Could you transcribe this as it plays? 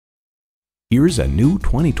Here's a new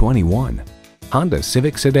 2021 Honda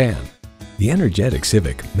Civic sedan. The energetic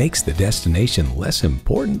Civic makes the destination less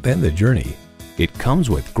important than the journey. It comes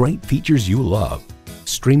with great features you love: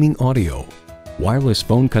 streaming audio, wireless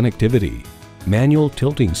phone connectivity, manual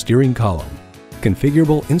tilting steering column,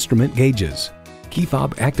 configurable instrument gauges, key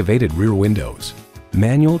fob activated rear windows,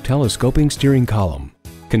 manual telescoping steering column,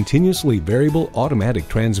 continuously variable automatic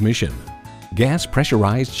transmission, gas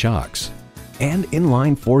pressurized shocks, and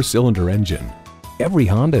inline 4-cylinder engine. Every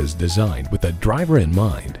Honda is designed with the driver in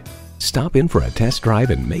mind. Stop in for a test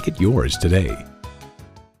drive and make it yours today.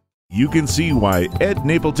 You can see why Ed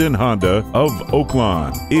Napleton Honda of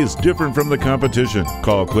Oaklawn is different from the competition.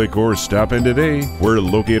 Call, click, or stop in today. We're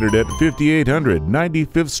located at 5800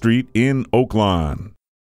 95th Street in Oaklawn.